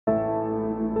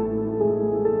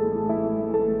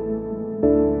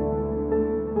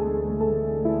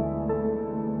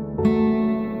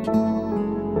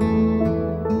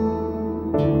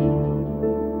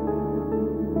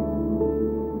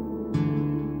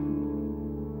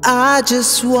I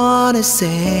just wanna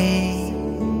say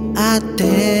I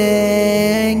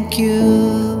thank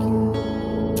you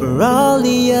for all the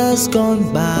years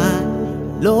gone by.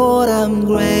 Lord, I'm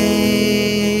grateful.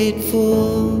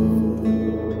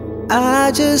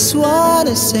 I just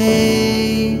wanna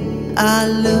say I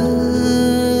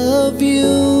love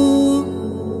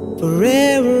you.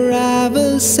 Forever I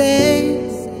will say,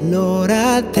 Lord,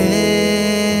 I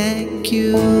thank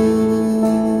you.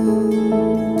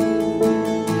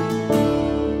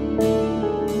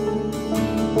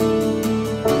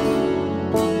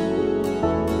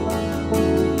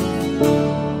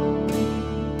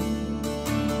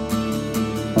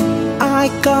 I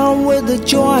come with a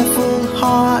joyful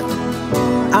heart.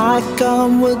 I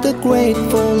come with a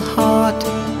grateful heart.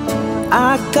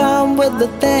 I come with a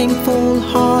thankful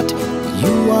heart.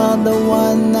 You are the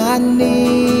one I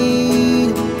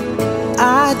need.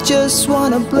 I just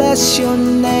wanna bless your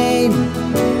name,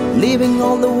 leaving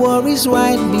all the worries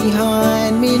right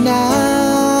behind me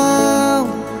now.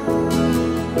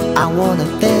 I wanna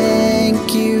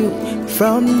thank you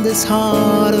from this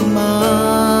heart of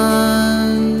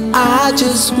mine. I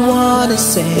just wanna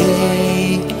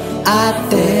say I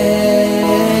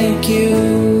thank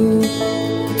you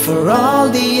for all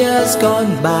the years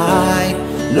gone by.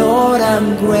 Lord,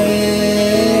 I'm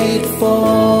grateful.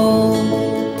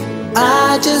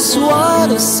 I just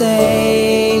wanna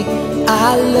say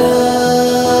I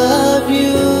love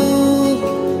you.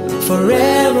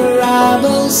 Forever I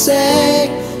will say,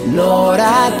 Lord,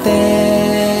 I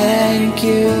thank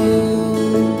you.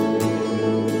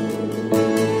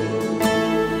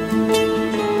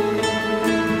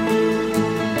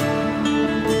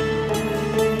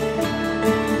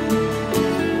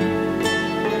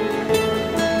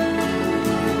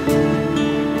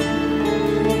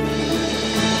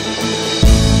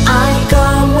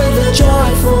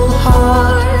 Joyful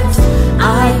heart,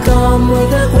 I come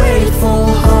with a grateful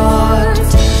heart.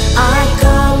 I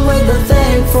come with a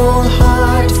thankful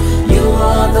heart. You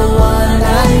are the one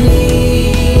I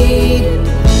need.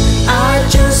 I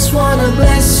just wanna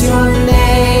bless your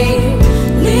name,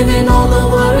 leaving all the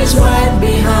worries right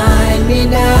behind me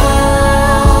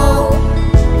now.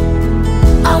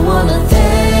 I wanna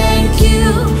thank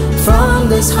you from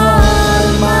this heart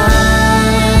of mine.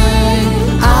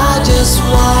 I just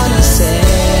wanna say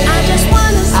I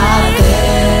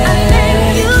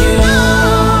thank you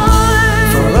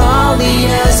for all the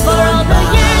years gone by.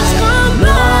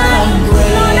 Lord, I'm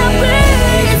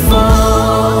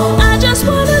grateful. I just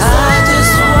wanna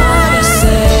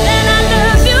say that I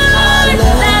love you,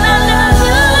 that I love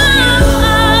you,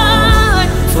 Lord.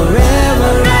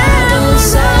 Forever I will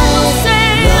say,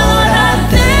 Lord, I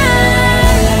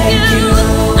thank you.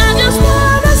 I just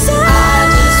wanna say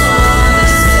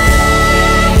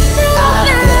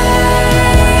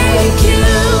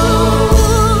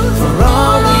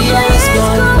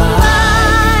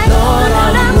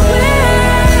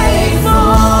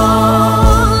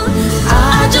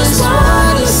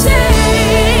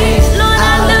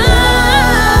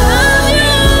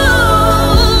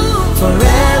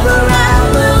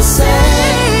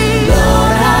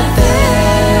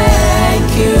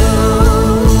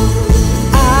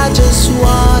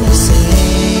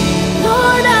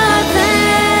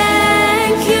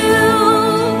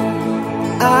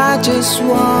just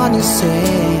wanna say,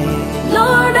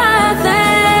 Lord, I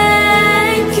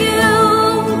thank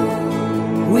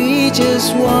you. We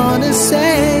just wanna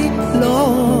say,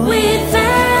 Lord, we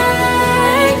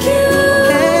thank you.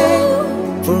 Hey,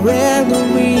 forever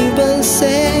we will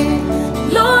say,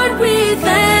 Lord,